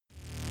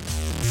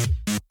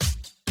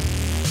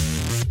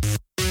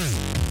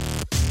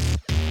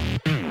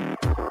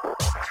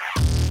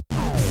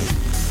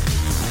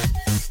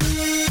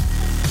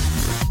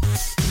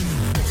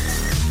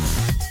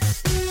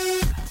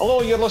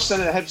Hello, you're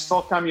listening to Hibs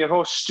Talk. I'm your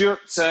host,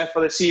 Stuart,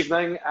 for this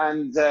evening.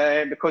 And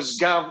because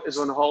Gav is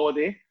on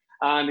holiday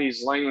and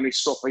he's lying on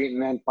his sofa eating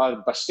an empire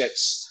of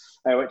biscuits,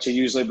 which he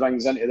usually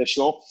brings into the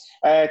show.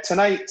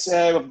 Tonight,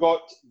 we've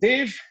got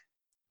Dave.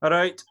 All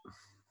right.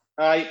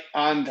 Right,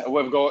 and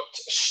we've got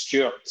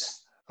Stuart.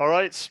 All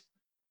right.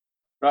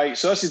 Right,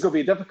 so this is going to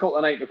be difficult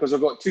tonight because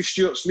I've got two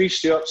Stuarts, me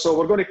Stuart. So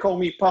we're going to call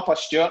me Papa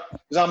Stuart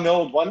because I'm the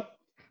old one.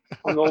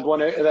 I'm the old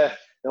one out of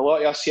the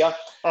lot of us here.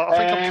 I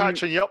think I'm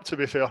catching you up, to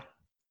be fair.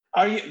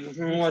 Are you?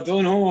 Oh, I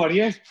don't know. Are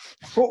you?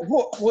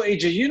 What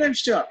age are you now,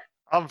 Stuart?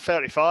 I'm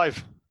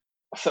 35.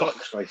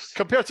 Christ.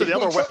 Compared to the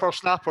other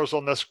whippersnappers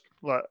on this,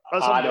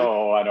 I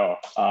know.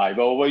 Aye,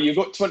 well, you've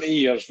got 20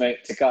 years,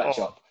 mate, to catch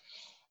up.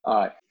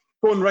 Aye.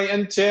 Going right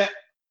into it,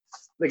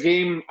 the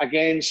game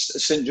against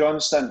St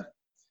Johnstone.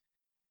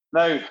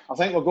 Now, I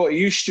think we'll go to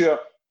you,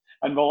 Stuart,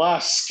 and we'll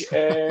ask,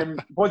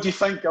 what do you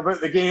think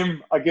about the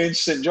game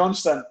against St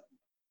Johnstone?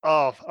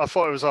 Oh, I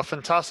thought it was a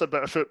fantastic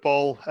bit of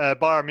football.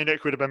 Bayern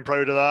Munich would have been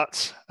proud of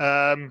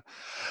that.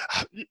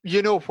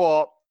 You know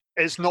what?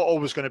 It's not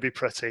always going to be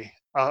pretty.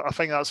 I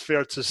think that's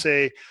fair to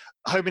say.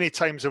 How many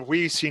times have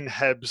we seen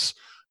Hibs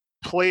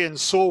playing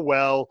so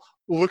well,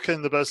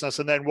 looking the business,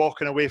 and then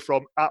walking away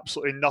from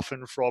absolutely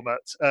nothing from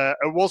it?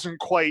 It wasn't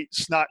quite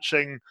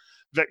snatching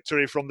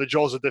victory from the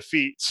jaws of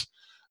defeat,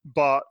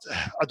 but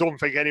I don't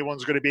think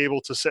anyone's going to be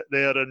able to sit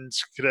there and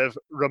kind of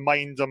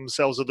remind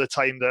themselves of the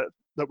time that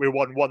we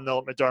won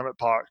 1-0 at McDermott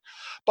Park.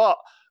 But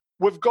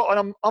we've got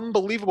an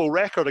unbelievable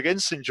record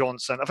against St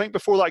Johnstone. I think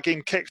before that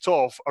game kicked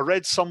off, I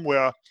read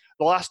somewhere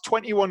the last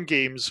 21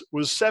 games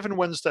was 7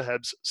 wins to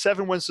Hibs,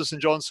 7 wins to St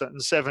Johnstone,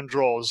 and 7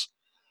 draws.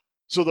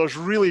 So there's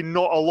really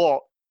not a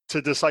lot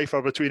to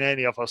decipher between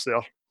any of us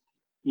there.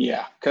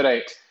 Yeah,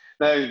 correct.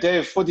 Now,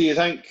 Dave, what do you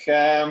think?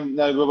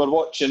 Now, we were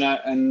watching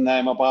it in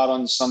a bar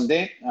on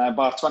Sunday,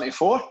 Bar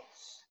 24,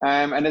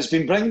 and it's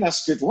been bringing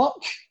us good luck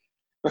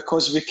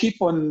because we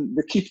keep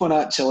on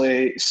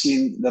actually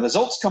seeing the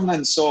results coming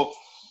in. So,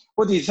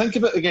 what do you think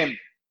about the game?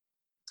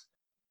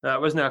 That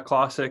wasn't a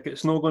classic.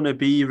 It's not going to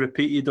be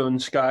repeated on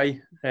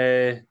Sky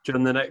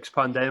during the next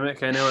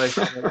pandemic anyway.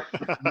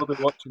 I'll be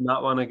watching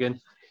that one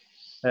again.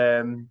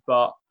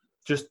 But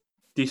just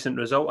decent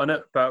result in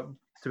it. But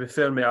to be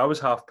fair, mate, I was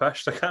half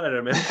pissed. I can't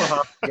remember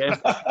half the game.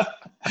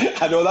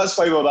 I know, that's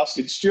why we're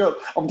asking Stuart.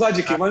 I'm glad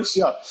you came on,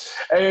 Stuart.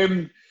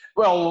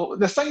 Well,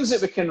 the things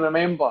that we can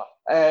remember.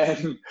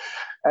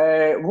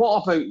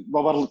 What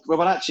about? We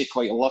were actually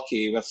quite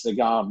lucky with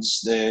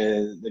regards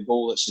the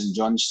goal that St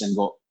Johnstone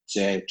got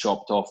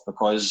chopped off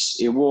because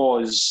it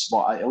was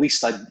at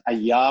least a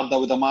yard, I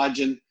would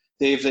imagine,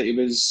 Dave, that he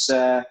was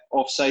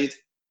offside.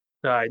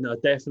 Aye, no,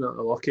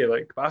 definitely lucky.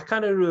 But I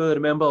can't really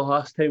remember the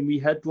last time we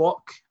had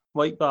luck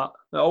like that.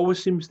 It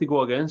always seems to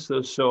go against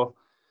us. So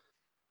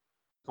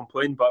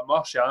complain, but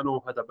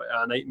Marciano had a bit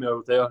of a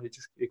nightmare there.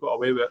 He got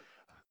away with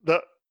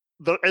it.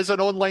 There is an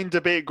online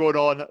debate going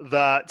on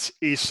that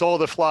he saw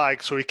the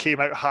flag, so he came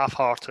out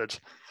half-hearted.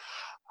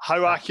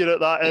 How accurate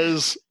that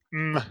is,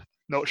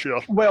 not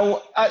sure.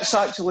 Well, it's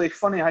actually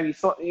funny how you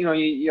thought.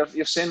 You're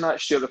saying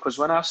that, Stuart, because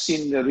when I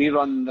seen the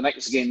rerun the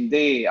next game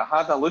day, I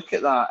had a look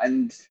at that,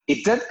 and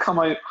he did come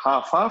out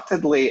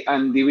half-heartedly,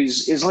 and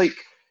he's like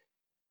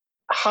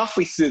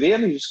halfway through there,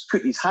 and he just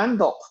put his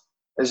hand up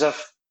as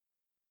if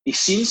he's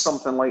seen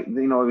something like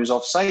he was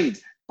offside.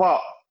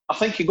 But I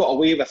think he got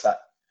away with it.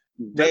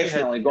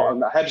 Definitely got him.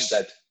 That Hibs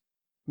did.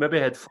 Maybe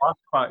he had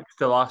flashbacks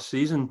to last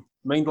season.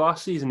 Mind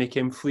last season he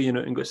came fleeing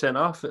out and got sent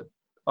off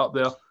up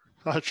there.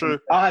 That's true.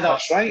 Aye,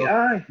 that's right.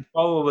 Aye. He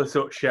probably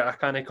thought, shit, I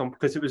can't come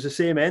because it was the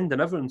same end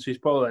and everything. So he's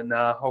probably like,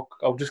 nah,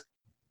 I'll just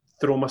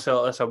throw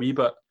myself at this a wee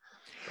bit.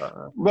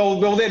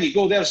 Well, there you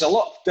go. There's a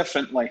lot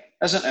differently,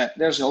 isn't it?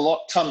 There's a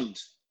lot turned.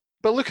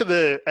 But look at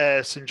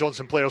the St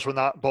Johnstone players when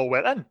that ball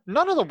went in.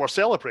 None of them were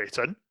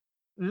celebrating.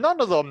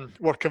 None of them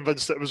were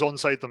convinced that it was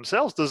onside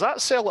themselves. Does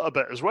that sell it a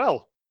bit as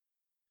well?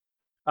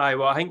 Aye,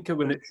 well, I think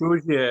when it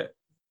shows you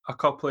a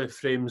couple of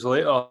frames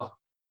later,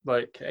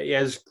 like it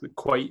is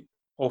quite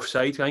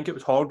offside. I think it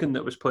was Horgan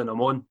that was playing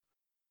him on,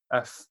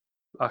 if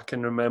I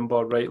can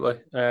remember rightly.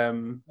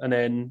 And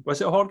then, was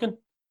it Horgan?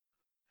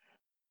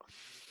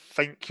 I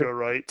think you're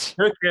right.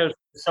 Who cares?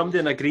 Somebody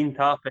in a green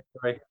top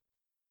anyway.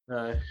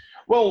 Aye.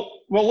 Well,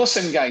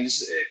 listen,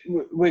 guys,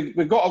 we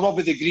got a rub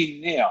of the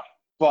green there,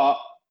 but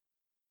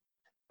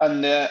on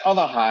the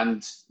other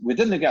hand, we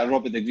didn't get a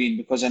rub of the green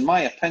because, in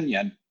my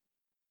opinion,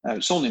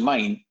 it's only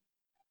mine,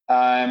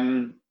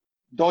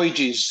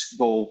 Doidge's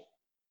goal,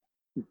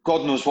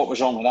 God knows what was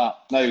wrong with that.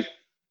 Now,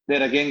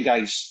 there again,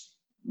 guys,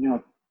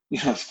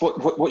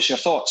 what's your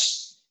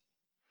thoughts?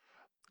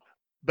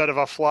 Bit of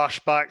a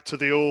flashback to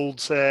the old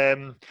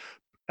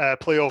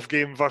playoff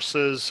game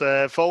versus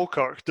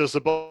Falkirk. Does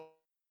the ball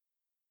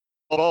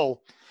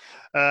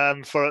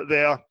for it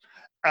there?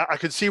 I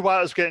could see why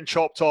it was getting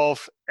chopped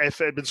off.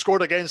 If it had been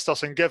scored against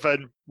us and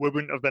given, we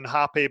wouldn't have been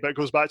happy. But it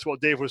goes back to what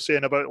Dave was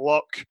saying about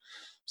luck.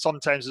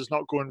 Sometimes it's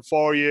not going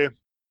for you.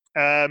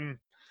 I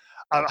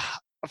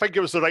think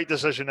it was the right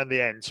decision in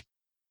the end.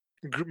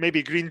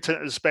 maybe green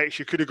tinted specs,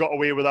 you could have got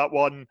away with that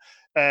one.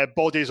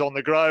 Bodies on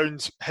the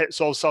ground,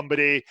 hits off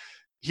somebody.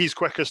 He's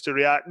quickest to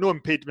react. No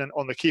impediment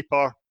on the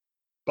keeper,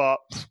 but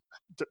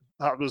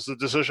that was the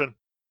decision.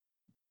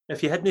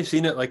 If you hadn't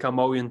seen it like a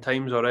million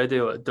times already,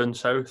 like down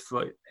south,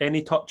 like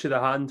any touch of the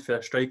hand for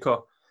a striker,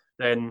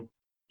 then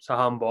it's a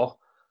handball.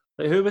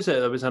 Like who was it?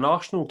 There was an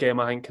Arsenal game,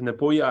 I think, and the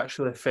boy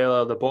actually fell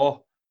out of the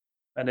ball,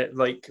 and it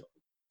like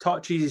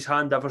touches his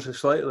hand ever so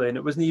slightly, and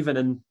it wasn't even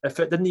in. If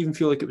it didn't even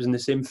feel like it was in the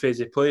same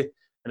phase of play,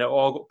 and it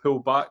all got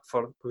pulled back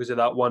because of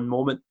that one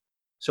moment.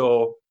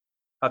 So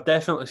I've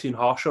definitely seen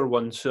harsher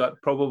ones, so that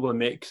probably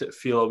makes it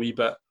feel a wee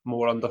bit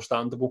more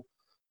understandable.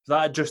 If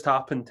that had just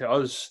happened to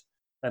us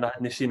and I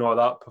hadn't seen all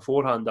that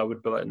beforehand, I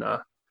would be like, nah.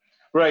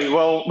 Right.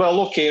 Well.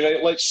 Okay.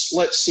 Right.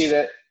 Let's say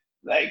that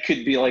it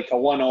could be like a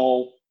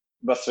 1-1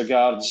 with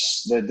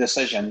regards the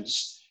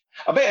decisions.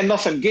 A bit of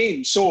nothing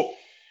gained. So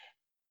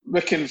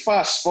we can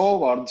fast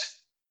forward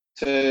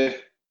to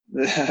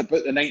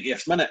about the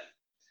 90th minute,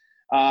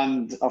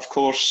 and of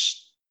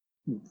course,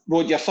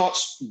 Rod, your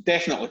thoughts?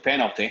 Definitely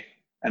penalty,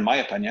 in my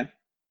opinion.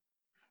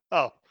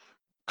 Oh,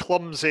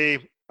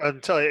 clumsy.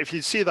 And tell you, if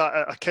you see that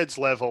at a kid's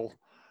level,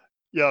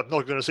 yeah, I'm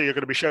not going to say you're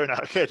going to be shouting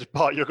at a kid,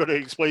 but you're going to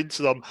explain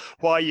to them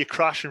why you're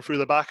crashing through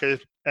the back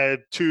of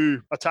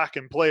two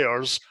attacking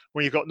players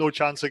when you've got no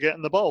chance of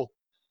getting the ball.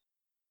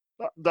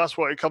 That's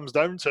what it comes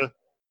down to.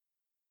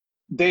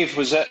 Dave,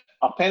 was it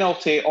a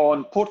penalty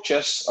on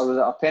Porteous or was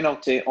it a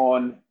penalty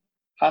on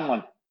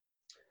Hanlon?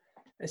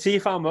 See,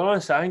 if I'm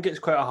honest, I think it's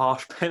quite a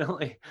harsh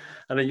penalty,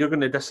 and you're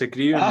going to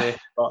disagree with me,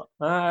 but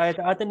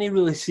I didn't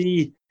really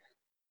see.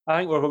 I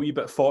think we're a wee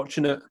bit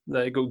fortunate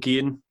that it got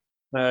gain.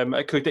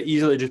 It could have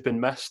easily just been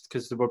missed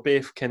because they were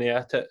both kind of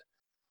at it.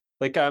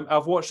 Like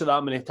I've watched it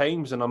that many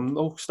times, and I'm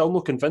still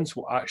not convinced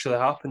what actually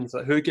happens.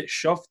 Like who gets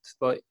shoved?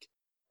 Like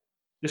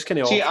just kind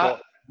of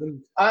off.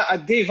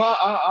 Dave,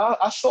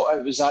 I thought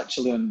it was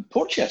actually on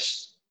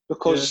Porteous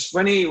because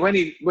when he I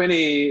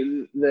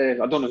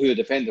don't know who the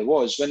defender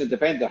was. When the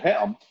defender hit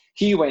him,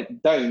 he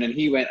went down and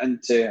he went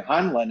into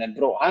Hanlon and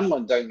brought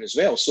Hanlon down as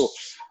well. So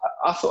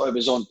I thought it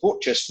was on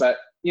Porteous, but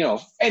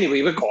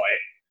anyway, we got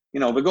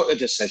it. We got the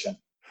decision.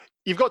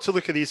 You've got to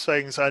look at these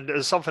things, and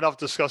it's something I've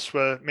discussed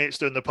with mates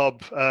down the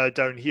pub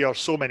down here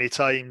so many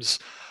times,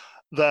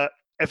 that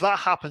if that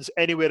happens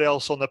anywhere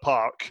else on the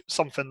park,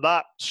 something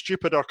that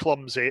stupid or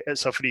clumsy,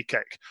 it's a free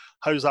kick.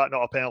 How's that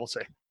not a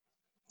penalty?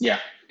 Yeah,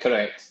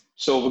 correct.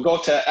 So we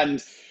got it,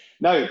 and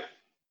now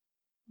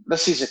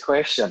this is a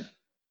question.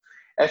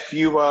 If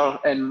you were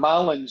in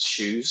Marlon's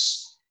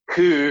shoes,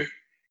 who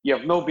you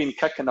have not been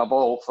kicking a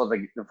ball for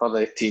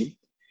the team,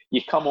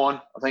 you come on,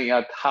 I think you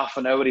had half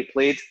an hour he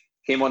played,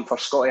 came on for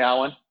Scotty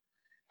Allen.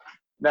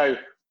 Now,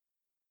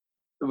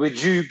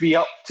 would you be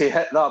up to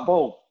hit that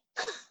ball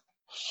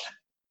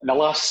in the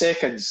last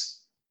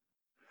seconds?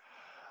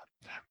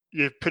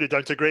 You put it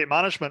down to great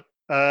management.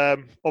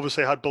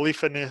 Obviously had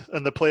belief in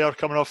the player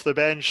coming off the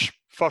bench.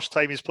 First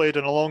time he's played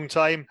in a long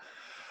time.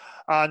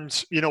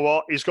 And you know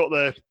what? He's got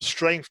the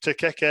strength to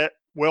kick it.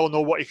 We all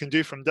know what he can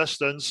do from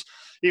distance.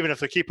 Even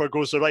if the keeper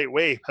goes the right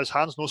way, his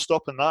hand's no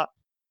stopping that.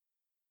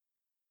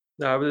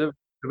 No,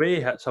 the way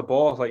he hits a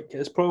ball, like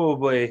it's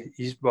probably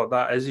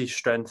that is his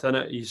strength in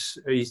it.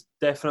 He's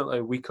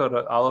definitely weaker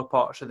at other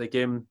parts of the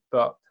game,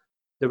 but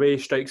the way he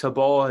strikes a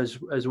ball is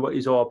what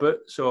he's all about.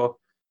 So,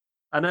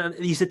 and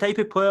he's the type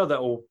of player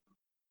that will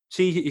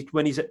see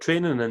when he's at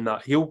training and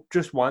that he'll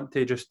just want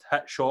to just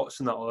hit shots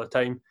and that all the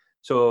time.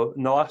 So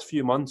in the last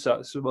few months,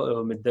 that's what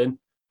they've been doing.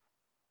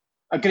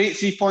 A great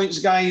 3 points,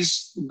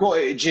 guys. Got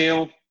out of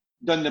jail,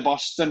 down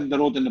the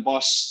road in the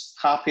bus.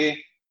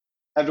 Happy?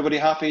 Everybody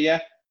happy? Yeah.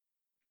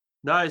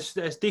 No, it's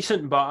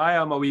decent, but I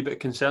am a wee bit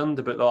concerned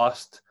about the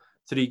last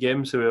 3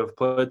 games that we've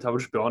played. I'll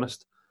just be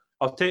honest.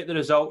 I'll take the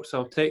results.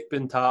 I'll take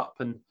being top,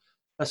 and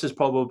this is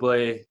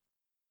probably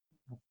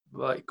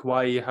like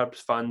why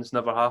Hibs fans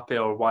never happy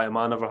or why am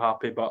I never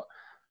happy. But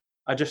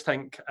I just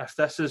think if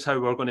this is how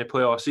we're going to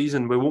play our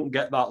season, we won't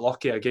get that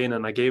lucky again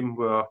in a game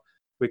where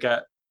we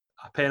get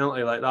a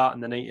penalty like that in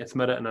the 90th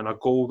minute and then a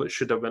goal that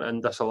should have been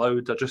in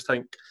disallowed. I just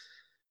think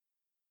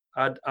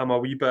I'm a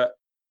wee bit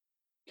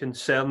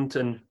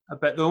concerned,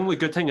 but the only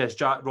good thing is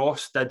Jack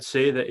Ross did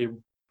say that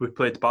we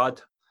played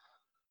bad.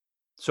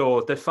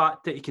 So the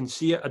fact that he can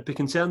see it, I'd be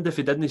concerned if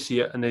he didn't see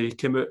it and he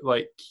came out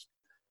like,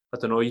 I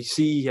don't know, you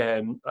see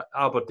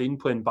Aberdeen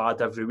playing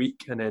bad every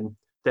week and then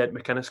Derek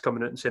McInnes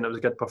coming out and saying it was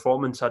a good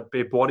performance. I'd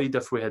be worried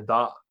if we had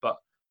that, but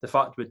the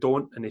fact we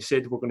don't and he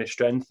said we're going to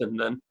strengthen,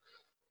 then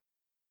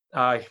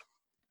aye.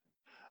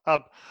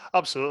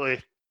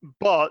 Absolutely.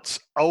 But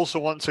I also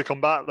want to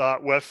combat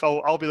that with,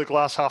 I'll be the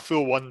glass half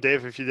full one,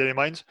 Dave, if you didn't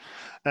mind.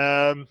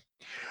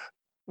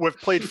 We've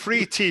played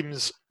 3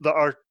 teams that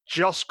are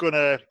just going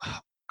to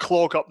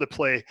clog up the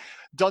play.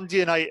 Dundee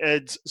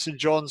United, St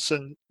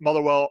Johnstone,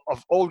 Motherwell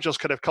have all just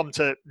kind of come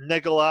to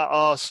niggle at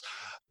us,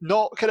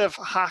 not kind of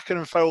hacking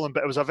and fouling,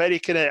 but it was a very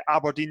kind of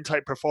Aberdeen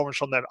type performance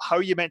from them. How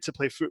are you meant to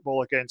play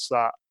football against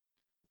that?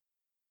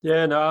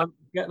 Yeah, no, I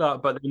get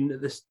that, but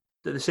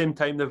at the same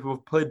time,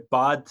 we've played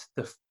bad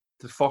the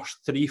first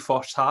 3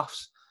 first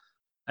halves.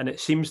 and it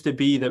seems to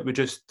be that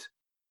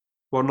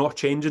we're not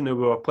changing the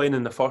way we're playing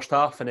in the first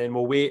half, and then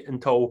we'll wait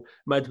until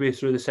midway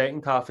through the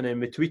second half, and then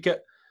we tweak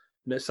it.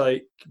 And it's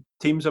like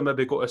teams have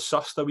maybe got to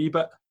suss a wee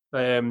bit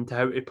to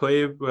how to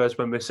play, whereas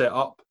when we set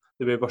up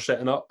the way we're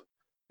setting up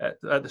at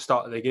the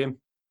start of the game.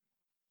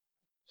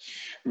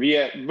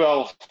 Yeah,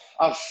 well,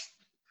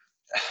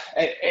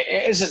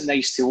 it isn't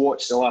nice to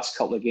watch the last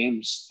couple of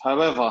games.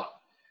 However,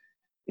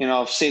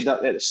 I've said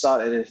that at the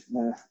start of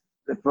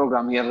the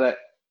programme here that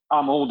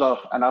I'm older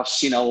and I've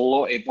seen a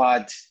lot of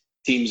bad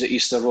teams at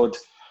Easter Road,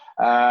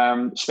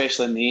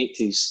 especially in the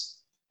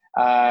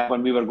 80s,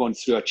 when we were going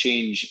through a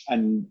change.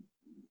 And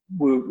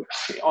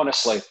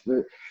honestly,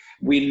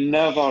 we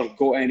never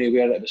got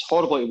anywhere. It was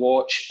horrible to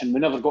watch, and we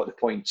never got the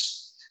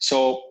points.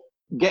 So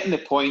getting the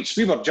points,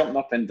 we were jumping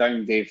up and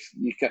down, Dave.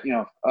 You've got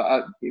to.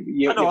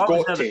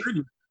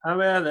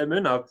 I'm at the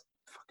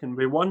moon.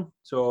 We won,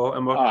 so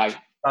and we're happy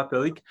the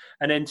league.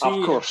 And then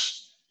of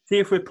course, see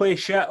if we play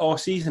shit all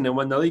season and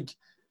win the league.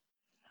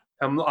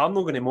 I'm not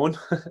going to moan.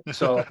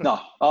 So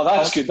no,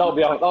 that's good. That'll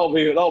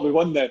be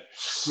one then.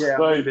 Yeah,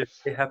 right.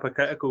 Be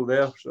hypocritical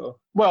there. So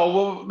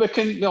we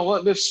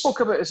can. We've spoke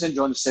about the St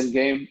Johnstone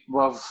game.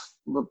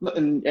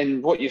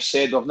 In what you've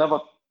said, we've never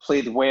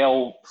played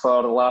well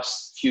for the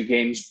last few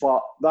games,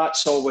 but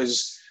that's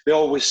always. They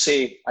always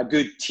say a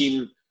good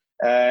team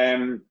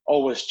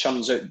always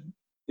churns out,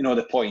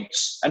 the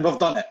points, and we've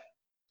done it.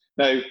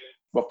 Now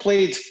we've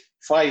played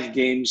 5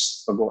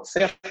 games. We've got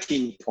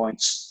 13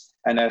 points,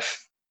 and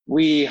if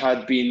we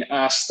had been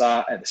asked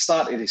that at the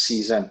start of the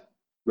season,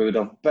 we would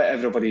have bit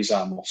everybody's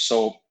arm off.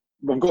 So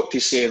we've got to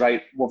say,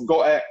 right, we've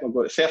got it. We've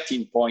got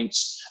 13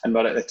 points, and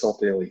we're at the top of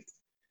the league.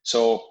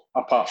 So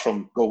apart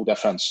from goal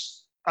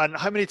difference. And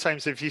how many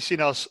times have you seen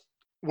us,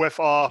 with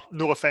our,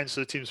 no offence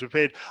to the teams we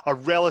played, a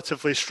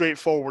relatively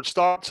straightforward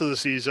start to the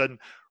season,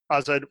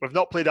 as in we've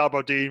not played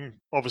Aberdeen,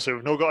 obviously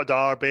we've not got a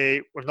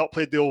derby, we've not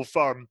played the Old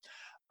Firm,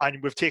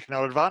 and we've taken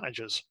our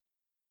advantages.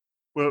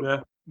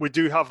 We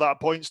do have that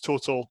points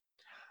total.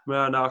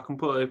 Well, no,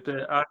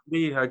 completely. I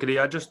agree.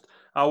 I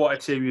wanted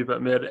to see a wee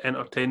bit more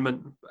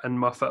entertainment in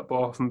my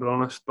football, if I'm being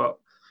honest, but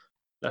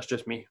that's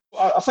just me.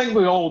 I think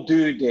we all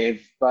do,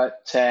 Dave,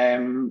 but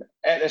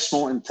at this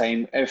moment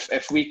in time,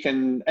 if we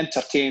can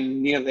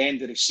entertain near the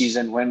end of the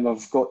season when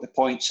we've got the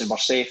points and we're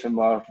safe and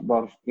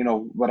we're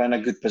in a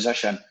good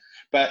position.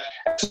 But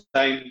at the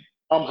time,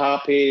 I'm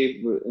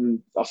happy,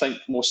 and I think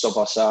most of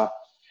us are.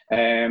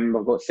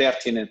 We've got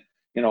 13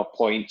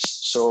 points,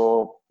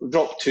 so we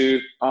dropped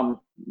 2. I'm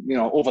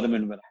over the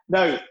moon with it.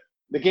 Now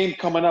the game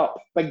coming up,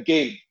 big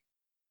game,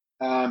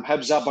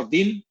 Hibs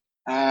Aberdeen.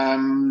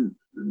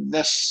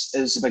 This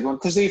is a big one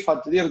because they're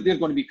going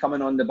to be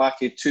coming on the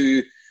back of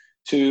two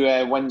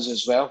wins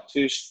as well,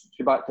 two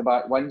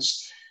back-to-back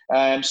wins.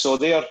 So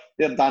their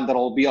dander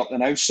will be up there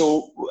now.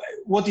 So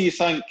what do you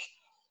think?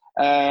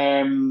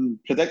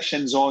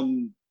 Predictions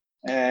on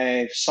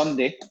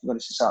Sunday. I'm going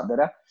to say Saturday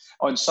there.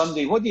 On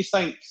Sunday, what do you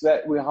think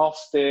that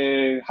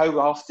how we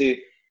have to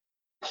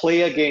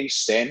play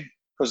against them?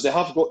 Because they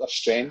have got their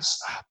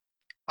strengths.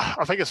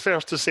 I think it's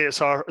fair to say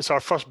it's our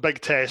first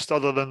big test,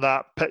 other than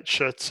that pitch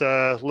at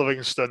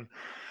Livingston.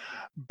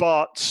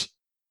 But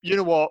you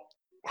know what?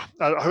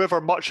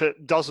 However much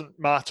it doesn't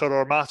matter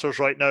or matters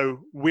right now,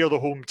 we're the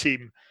home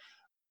team.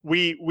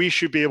 We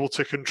should be able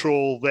to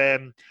control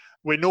them.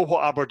 We know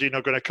what Aberdeen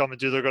are going to come and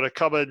do. They're going to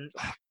come in,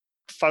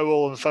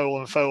 foul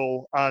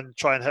and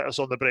try and hit us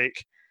on the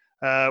break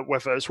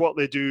with it. It's what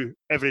they do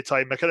every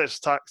time. McInnes'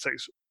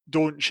 tactics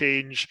don't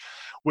change.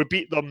 We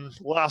beat them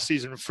last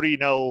season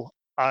 3-0,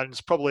 and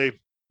it's probably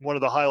one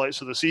of the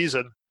highlights of the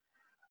season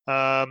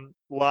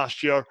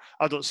last year.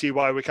 I don't see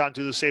why we can't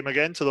do the same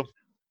again to them.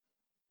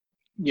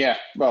 Yeah,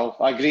 well,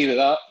 I agree with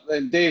that.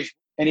 Dave,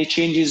 any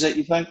changes that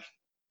you think?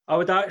 I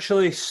would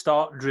actually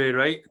start Dre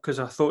Wright because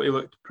I thought he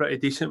looked pretty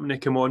decent when he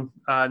came on.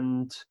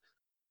 And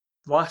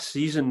last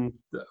season,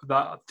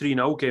 that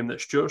 3-0 game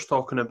that Stuart's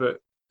talking about,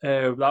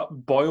 that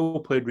Boyle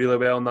played really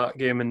well in that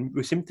game, and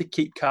we seem to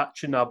keep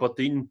catching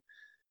Aberdeen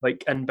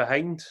in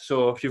behind.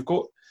 So if you've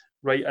got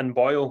Wright and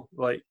Boyle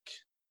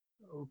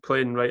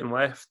playing right and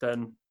left,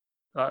 then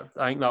I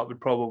think that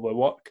would probably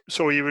work.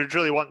 So you would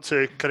really want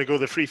to kind of go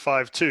the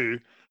 3-5-2,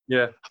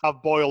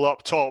 have Boyle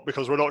up top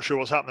because we're not sure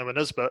what's happening with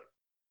Nisbet.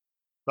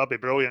 That'd be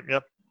brilliant, yeah.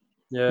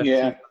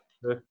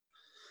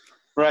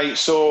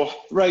 Right,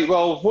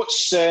 well,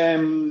 what's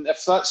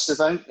if that's the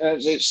thing?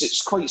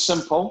 It's quite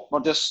simple. We're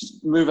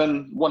just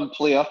moving one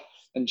player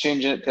and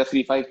changing it to a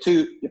 3-5-2.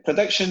 Your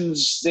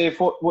predictions, Dave.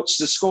 What's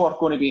the score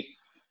going to be?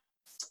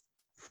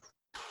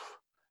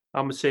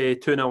 I'm going to say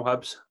 2-0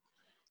 Hibs.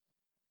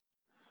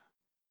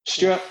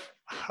 Stuart?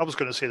 I was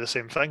going to say the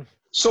same thing.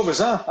 So was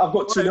that. I've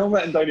got 2-0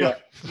 written down here.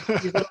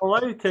 You're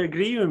allowed to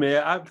agree with me.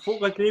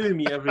 Folk agree with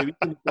me every week.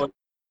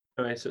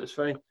 So it's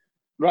fine.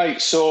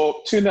 Right,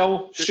 so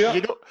 2-0.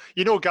 Stuart?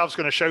 You know Gav's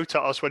going to shout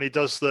at us when he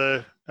does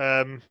the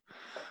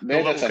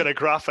little kind of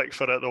graphic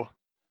for it, though.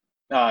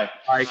 Aye,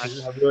 because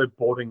it's a really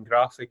boring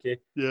graphic, eh?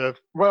 Yeah.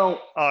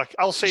 Well,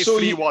 I'll say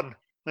 3-1.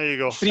 There you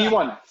go.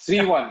 3-1.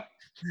 3-1.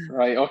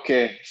 Right,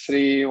 okay.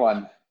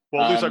 3-1.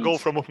 Well, lose a goal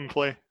from open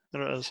play.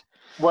 There it is.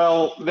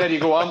 Well, there you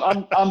go.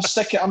 I'm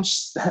sticking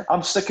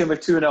with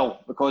 2-0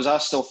 because I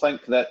still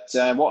think that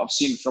what I've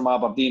seen from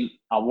Aberdeen,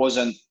 I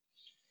wasn't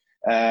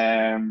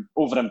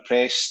over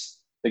impressed.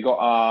 They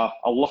got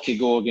a lucky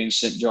goal against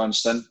St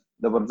Johnstone.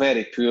 They were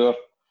very poor,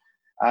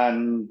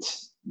 and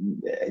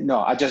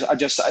no, I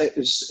just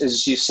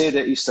as you said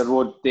at Easter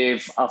Road,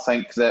 Dave. I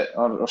think that,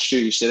 or Stu,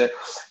 you said it.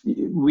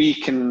 We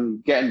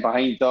can get in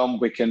behind them.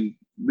 We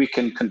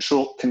can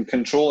control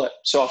it.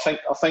 So I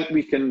think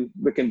we can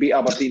beat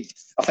Aberdeen.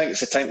 I think it's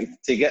the time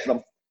to get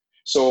them.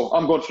 So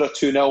I'm going for a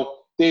 2-0.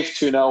 Dave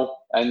 2-0,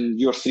 and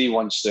you're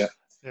 3-1, Stuart.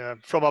 Yeah,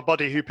 from a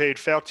buddy who paid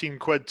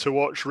 £13 to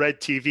watch Red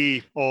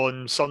TV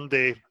on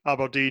Sunday,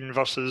 Aberdeen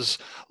versus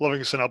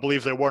Livingston. I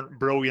believe they weren't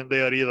brilliant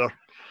there either.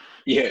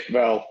 Yeah,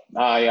 well,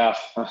 I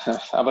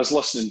was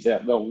listening to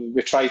it. Well,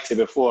 we tried to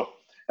before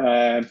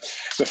the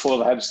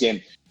Hibs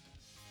game.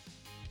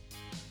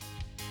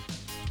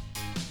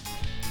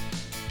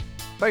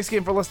 Thanks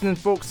again for listening,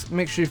 folks.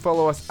 Make sure you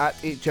follow us at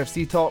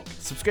HFC Talk,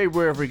 subscribe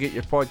wherever you get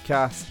your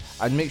podcasts,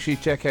 and make sure you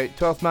check out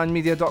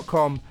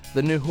 12thmanmedia.com,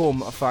 the new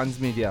home of fans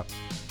media.